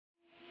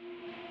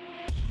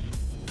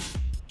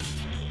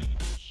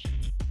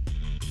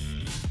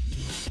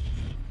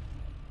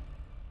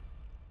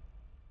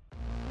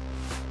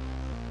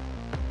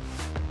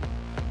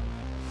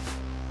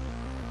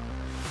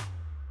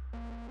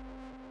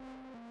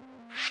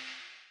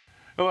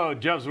Hello,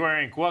 Jeff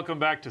Zwarenk. Welcome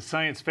back to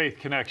Science Faith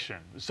Connection,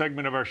 a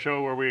segment of our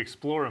show where we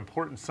explore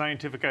important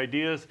scientific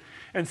ideas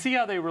and see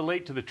how they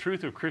relate to the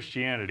truth of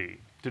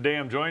Christianity. Today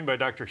I'm joined by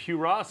Dr. Hugh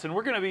Ross, and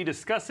we're going to be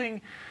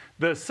discussing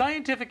the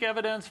scientific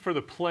evidence for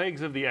the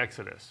plagues of the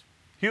Exodus.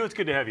 Hugh, it's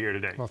good to have you here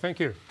today. Well, thank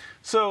you.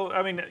 So,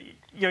 I mean,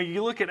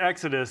 you look at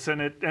Exodus, and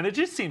it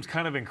just seems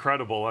kind of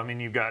incredible. I mean,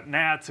 you've got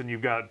gnats, and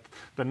you've got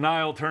the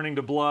Nile turning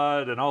to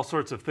blood, and all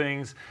sorts of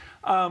things.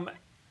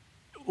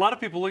 A lot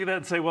of people look at that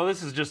and say, well,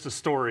 this is just a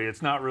story.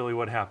 It's not really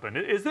what happened.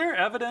 Is there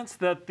evidence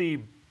that the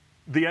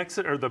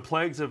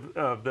plagues of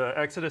the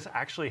Exodus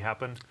actually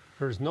happened?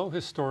 There's no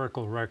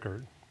historical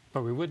record,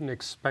 but we wouldn't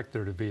expect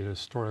there to be a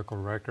historical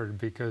record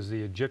because the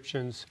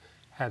Egyptians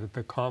had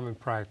the common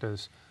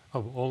practice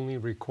of only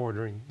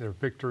recording their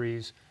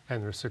victories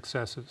and their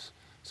successes.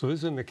 So this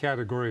is in the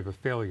category of a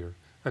failure,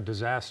 a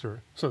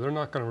disaster, so they're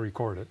not going to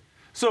record it.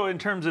 So in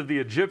terms of the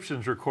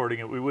Egyptians recording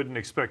it, we wouldn't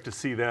expect to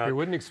see that. We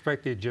wouldn't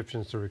expect the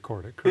Egyptians to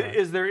record it, correct.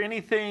 Is there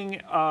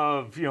anything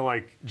of,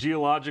 like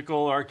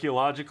geological,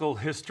 archaeological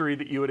history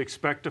that you would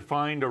expect to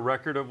find a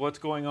record of what's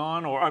going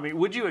on? Or, I mean,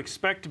 would you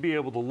expect to be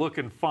able to look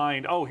and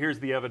find, oh, here's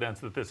the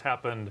evidence that this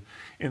happened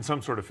in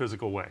some sort of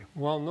physical way?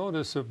 Well,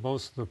 notice that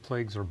most of the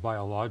plagues are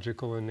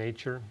biological in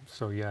nature.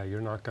 So yeah,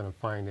 you're not going to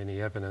find any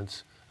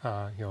evidence,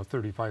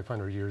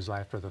 3,500 years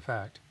after the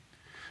fact.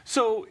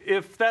 So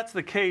if that's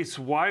the case,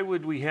 why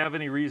would we have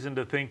any reason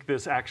to think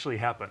this actually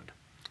happened?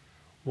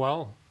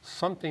 Well,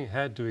 something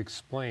had to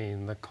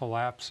explain the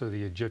collapse of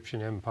the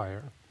Egyptian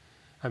empire.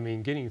 I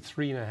mean, getting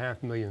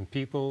 3.5 million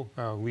people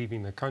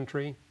leaving the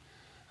country,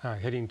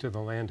 heading to the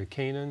land of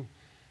Canaan.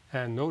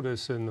 And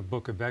notice in the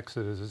book of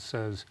Exodus, it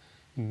says,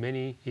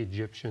 many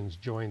Egyptians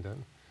joined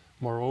them.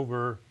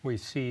 Moreover, we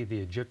see the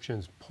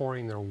Egyptians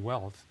pouring their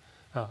wealth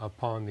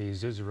upon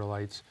these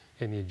Israelites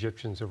and the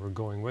Egyptians that were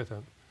going with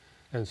them.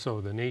 And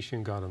so the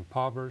nation got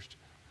impoverished.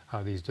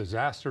 These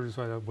disasters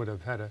would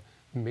have had a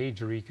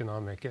major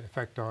economic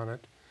effect on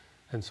it.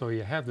 And so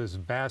you have this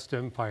vast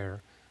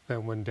empire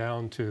that went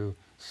down to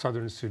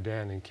southern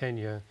Sudan and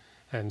Kenya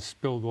and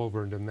spilled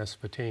over into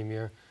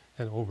Mesopotamia,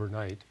 and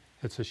overnight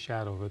it's a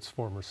shadow of its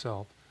former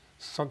self.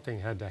 Something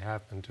had to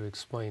happen to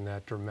explain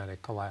that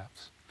dramatic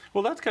collapse.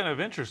 Well, that's kind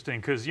of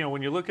interesting because,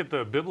 when you look at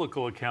the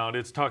biblical account,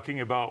 it's talking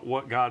about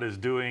what God is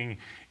doing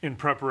in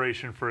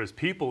preparation for his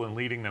people and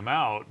leading them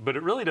out, but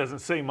it really doesn't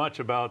say much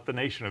about the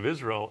nation of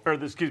Israel, or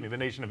the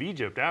nation of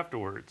Egypt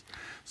afterwards.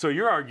 So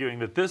you're arguing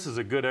that this is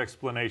a good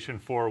explanation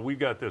for, we've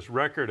got this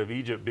record of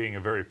Egypt being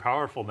a very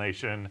powerful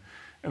nation,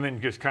 and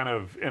then just kind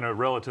of in a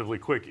relatively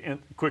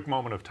quick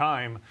moment of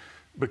time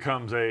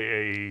becomes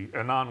a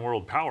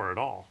non-world power at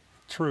all.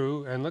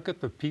 True, and look at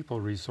the people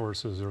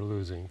resources they're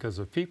losing, because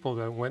the people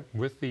that went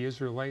with the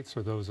Israelites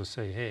are those that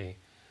say, hey,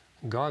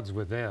 God's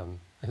with them,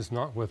 it's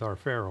not with our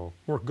Pharaoh,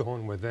 we're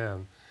going with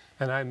them.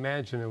 And I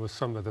imagine it was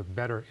some of the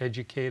better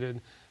educated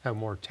and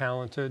more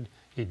talented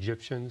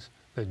Egyptians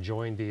that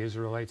joined the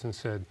Israelites and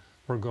said,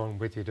 we're going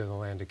with you to the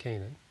land of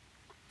Canaan.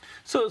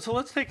 So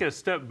let's take a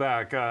step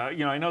back.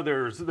 I know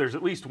there's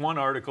at least one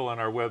article on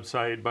our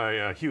website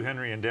by Hugh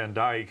Henry and Dan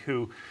Dyke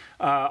who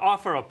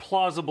offer a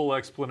plausible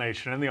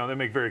explanation, and they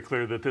make very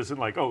clear that this isn't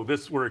like, oh,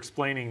 we're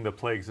explaining the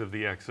plagues of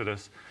the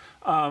Exodus.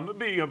 But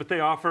they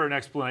offer an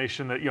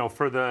explanation that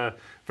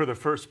for the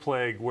first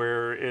plague,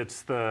 where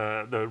it's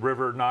the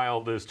river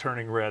Nile that is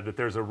turning red, that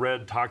there's a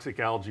red toxic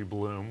algae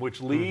bloom,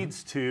 which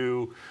leads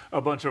to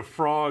a bunch of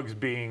frogs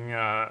being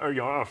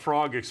a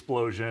frog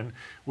explosion,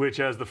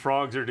 which as the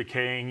frogs are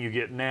decaying, you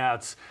get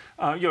gnats.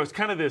 It's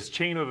kind of this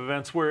chain of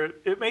events where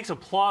it makes a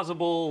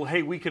plausible,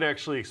 hey, we could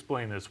actually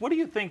explain this. What do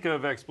you think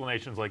of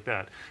explanations like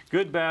that?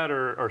 Good, bad,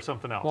 or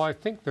something else? Well, I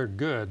think they're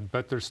good,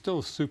 but they're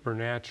still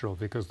supernatural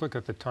because look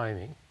at the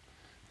timing.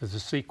 There's a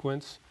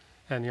sequence,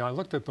 and I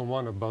looked at the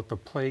one about the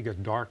plague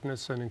of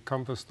darkness that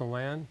encompassed the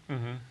land.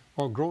 Mm-hmm.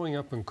 Well, growing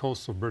up in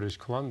coastal British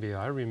Columbia,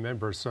 I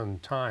remember some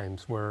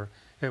times where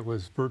it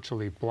was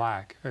virtually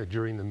black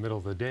during the middle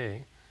of the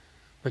day,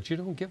 but you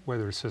don't get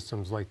weather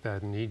systems like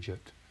that in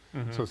Egypt.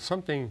 Mm-hmm. So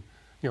something,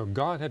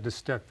 God had to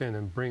step in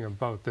and bring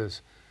about this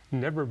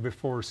never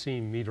before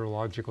seen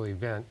meteorological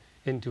event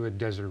into a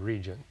desert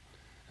region.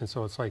 And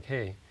so it's like,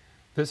 hey,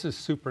 this is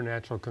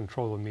supernatural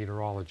control of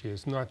meteorology.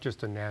 It's not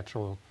just a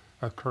natural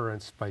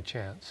occurrence by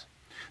chance.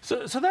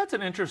 So that's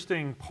an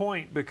interesting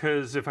point,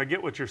 because if I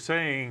get what you're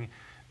saying,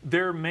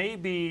 there may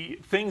be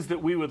things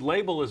that we would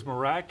label as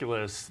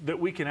miraculous that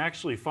we can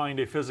actually find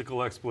a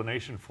physical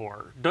explanation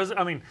for.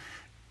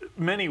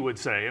 Many would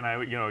say, and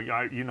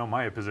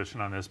my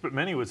position on this, but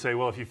many would say,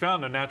 well, if you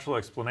found a natural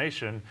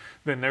explanation,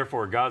 then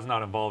therefore God's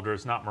not involved or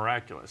it's not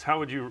miraculous. How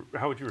would you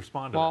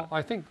respond to that? Well,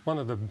 I think one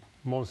of the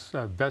most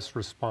best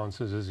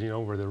responses is,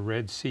 where the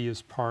Red Sea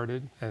is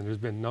parted, and there's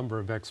been a number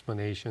of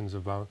explanations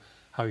about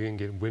how you can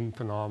get wind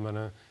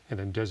phenomena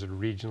in a desert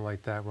region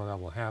like that, where that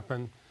will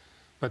happen.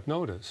 But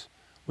notice,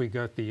 we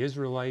got the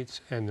Israelites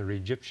and their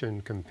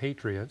Egyptian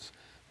compatriots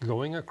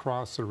going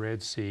across the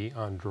Red Sea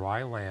on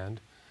dry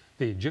land.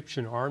 The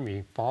Egyptian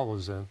army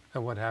follows them,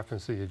 and what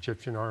happens to the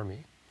Egyptian army?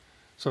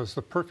 So it's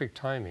the perfect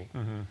timing.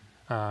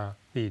 Mm-hmm.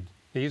 The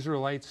The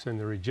Israelites and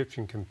their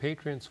Egyptian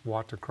compatriots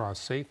walked across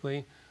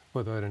safely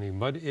without any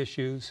mud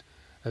issues.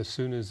 As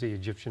soon as the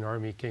Egyptian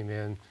army came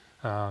in,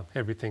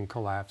 everything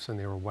collapsed and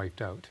they were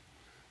wiped out.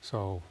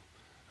 So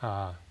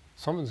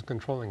someone's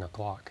controlling a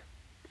clock.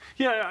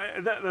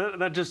 Yeah,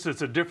 that just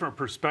is a different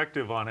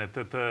perspective on it,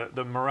 that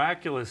the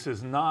miraculous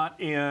is not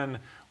in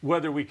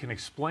whether we can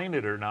explain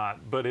it or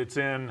not, but it's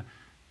in,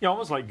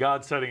 almost like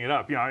God setting it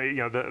up.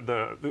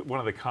 One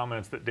of the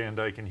comments that Dan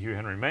Dyke and Hugh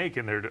Henry make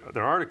in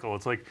their article,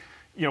 it's like,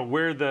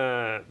 where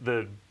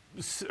the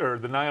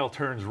Nile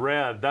turns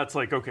red, that's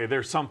like, okay,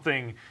 there's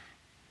something,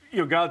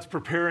 God's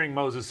preparing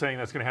Moses, saying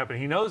that's going to happen.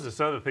 He knows this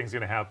other thing's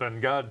going to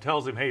happen. God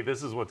tells him, hey,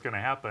 this is what's going to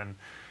happen.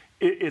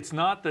 It's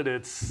not that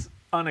it's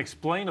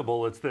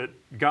unexplainable, it's that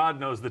God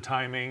knows the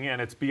timing,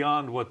 and it's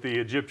beyond what the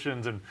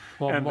Egyptians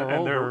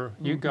moreover,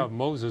 you got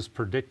Moses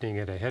predicting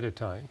it ahead of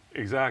time.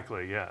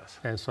 Exactly, yes.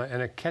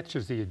 And it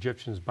catches the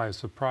Egyptians by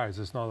surprise.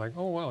 It's not like,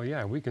 oh, well,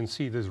 yeah, we can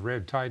see this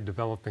red tide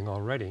developing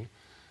already.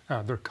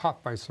 They're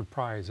caught by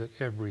surprise at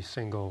every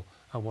single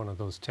one of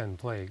those 10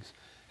 plagues.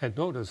 And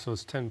notice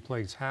those 10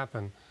 plagues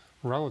happen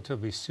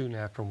relatively soon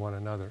after one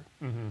another.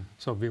 Mm-hmm.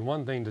 So it'd be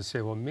one thing to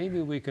say, well,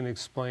 maybe we can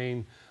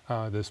explain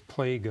this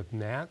plague of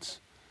gnats,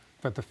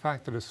 but the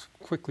fact that it's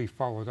quickly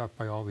followed up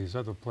by all these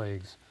other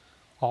plagues,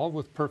 all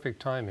with perfect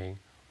timing,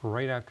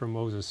 right after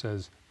Moses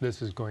says,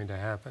 this is going to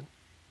happen.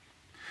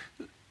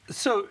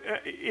 So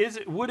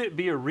would it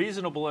be a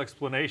reasonable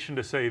explanation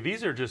to say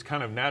these are just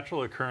kind of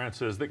natural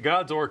occurrences that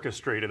God's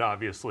orchestrated,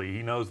 obviously?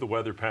 He knows the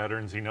weather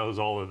patterns, he knows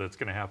all of that's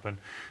going to happen,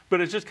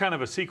 but it's just kind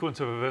of a sequence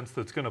of events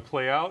that's going to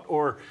play out?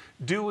 Or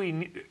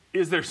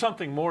is there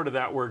something more to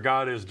that where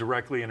God is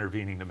directly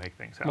intervening to make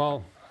things happen?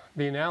 Well,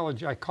 the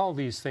analogy, I call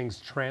these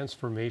things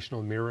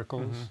transformational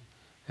miracles,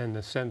 in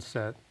the sense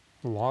that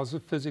the laws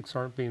of physics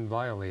aren't being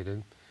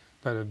violated,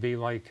 but it'd be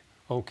like,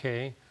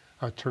 okay,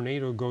 a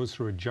tornado goes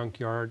through a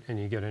junkyard and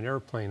you get an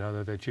airplane out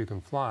of it that you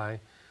can fly,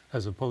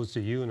 as opposed to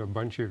you and a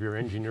bunch of your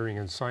engineering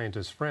and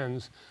scientist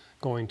friends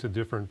going to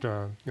different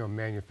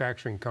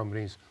manufacturing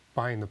companies,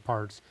 buying the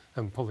parts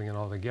and pulling it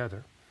all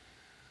together.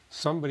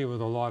 Somebody with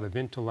a lot of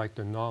intellect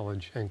and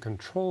knowledge and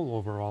control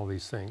over all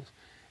these things.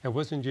 It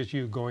wasn't just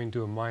you going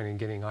to a mine and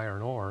getting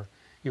iron ore.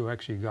 You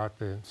actually got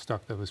the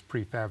stuff that was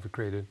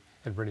prefabricated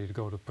and ready to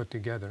go to put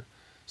together.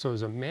 So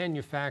as a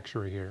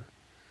manufacturer here,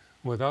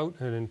 without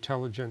an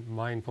intelligent,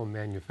 mindful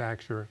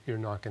manufacturer, you're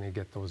not going to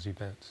get those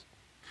events.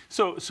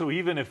 So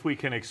even if we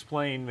can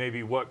explain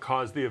maybe what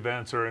caused the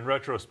events, or in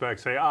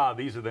retrospect say,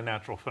 these are the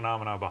natural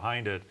phenomena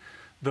behind it,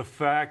 the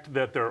fact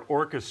that they're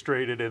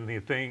orchestrated in the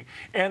thing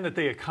and that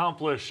they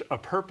accomplish a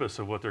purpose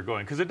of what they're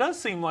going, because it does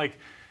seem like,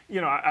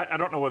 I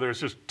don't know whether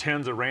it's just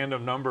 10's a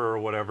random number or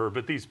whatever,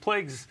 but these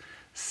plagues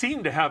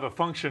seem to have a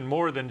function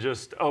more than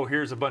just,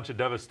 here's a bunch of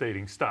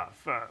devastating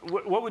stuff.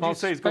 What would you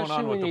say is going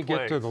on with the plagues? Especially when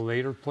you get to the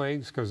later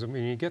plagues, because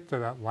when you get to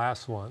that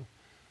last one,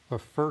 the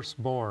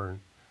firstborn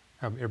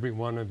of every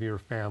one of your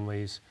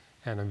families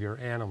and of your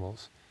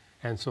animals.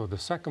 And so the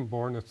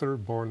secondborn, the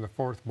thirdborn, the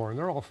fourthborn,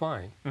 they're all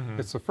fine. Mm-hmm.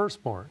 It's the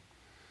firstborn.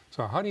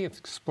 So how do you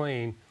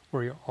explain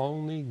where you're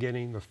only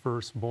getting the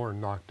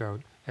firstborn knocked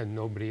out and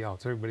nobody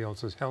else? Everybody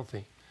else is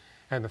healthy.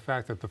 And the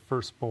fact that the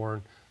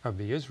firstborn of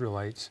the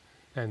Israelites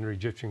and their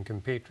Egyptian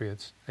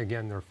compatriots,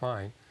 again, they're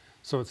fine.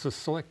 So it's the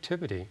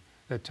selectivity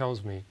that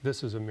tells me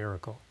this is a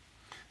miracle.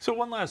 So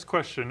one last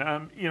question.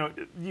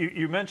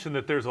 You mentioned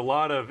that there's a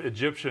lot of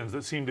Egyptians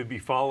that seem to be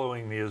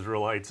following the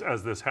Israelites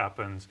as this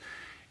happens.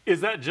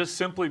 Is that just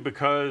simply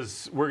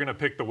because we're going to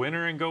pick the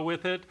winner and go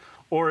with it?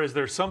 Or is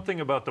there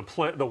something about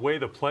the way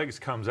the plagues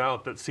comes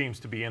out that seems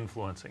to be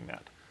influencing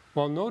that?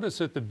 Well,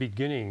 notice at the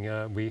beginning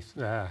we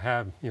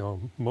have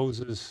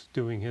Moses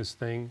doing his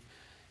thing,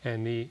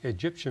 and the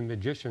Egyptian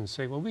magicians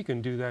say, well, we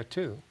can do that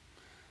too.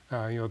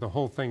 The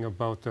whole thing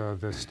about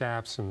the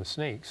staffs and the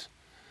snakes.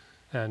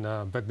 And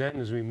but then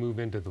as we move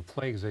into the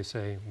plagues, they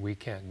say, we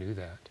can't do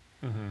that.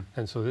 Mm-hmm.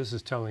 And so this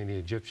is telling the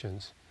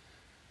Egyptians,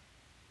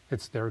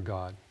 it's their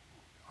God.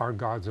 Our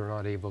gods are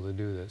not able to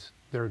do this.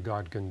 Their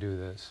God can do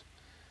this.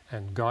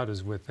 And God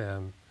is with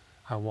them.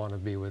 I want to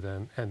be with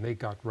them. And they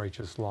got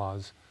righteous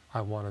laws.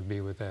 I want to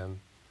be with them.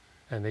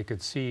 And they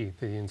could see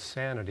the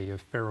insanity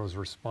of Pharaoh's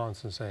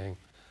response and saying,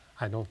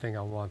 I don't think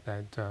I want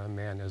that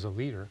man as a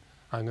leader.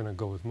 I'm going to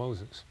go with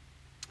Moses.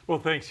 Well,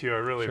 thanks, Hugh. I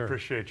really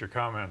appreciate your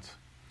comments.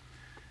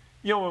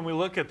 When we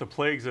look at the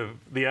plagues of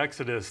the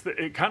Exodus,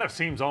 it kind of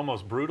seems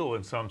almost brutal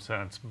in some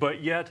sense.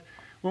 But yet,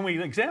 when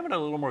we examine it a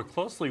little more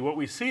closely, what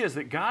we see is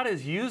that God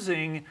is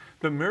using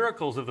the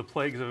miracles of the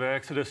plagues of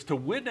Exodus to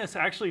witness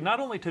actually not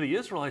only to the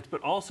Israelites,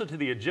 but also to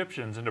the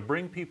Egyptians, and to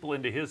bring people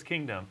into his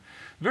kingdom.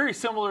 Very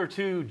similar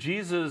to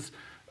Jesus'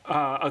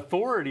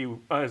 authority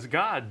as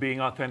God being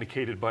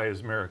authenticated by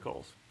his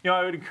miracles.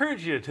 I would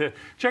encourage you to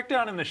check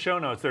down in the show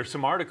notes. There's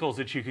some articles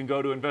that you can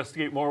go to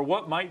investigate more.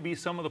 What might be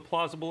some of the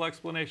plausible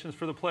explanations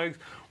for the plagues?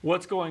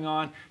 What's going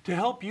on? To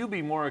help you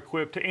be more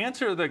equipped to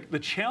answer the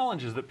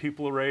challenges that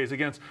people raise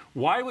against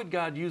why would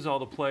God use all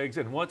the plagues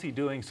and what's he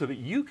doing so that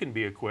you can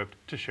be equipped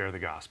to share the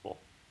gospel.